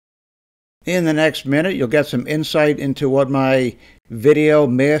In the next minute, you'll get some insight into what my video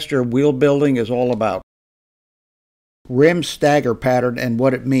master wheel building is all about. Rim stagger pattern and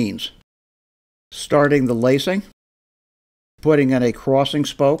what it means. Starting the lacing, putting in a crossing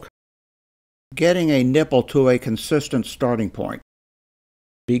spoke, getting a nipple to a consistent starting point,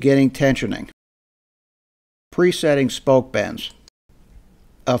 beginning tensioning, presetting spoke bends,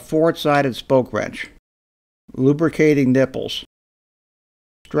 a forward-sided spoke wrench, lubricating nipples,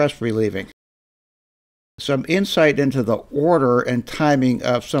 stress relieving, some insight into the order and timing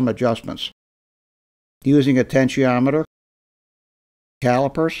of some adjustments, using a tensiometer,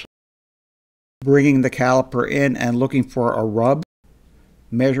 calipers, bringing the caliper in and looking for a rub,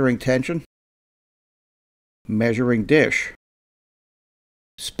 measuring tension, measuring dish,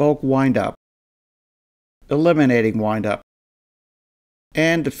 spoke wind-up, eliminating wind-up,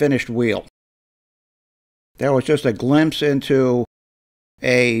 and the finished wheel. That was just a glimpse into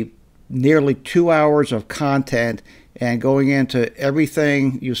nearly 2 hours of content and going into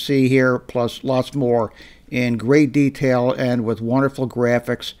everything you see here plus lots more in great detail and with wonderful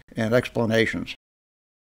graphics and explanations.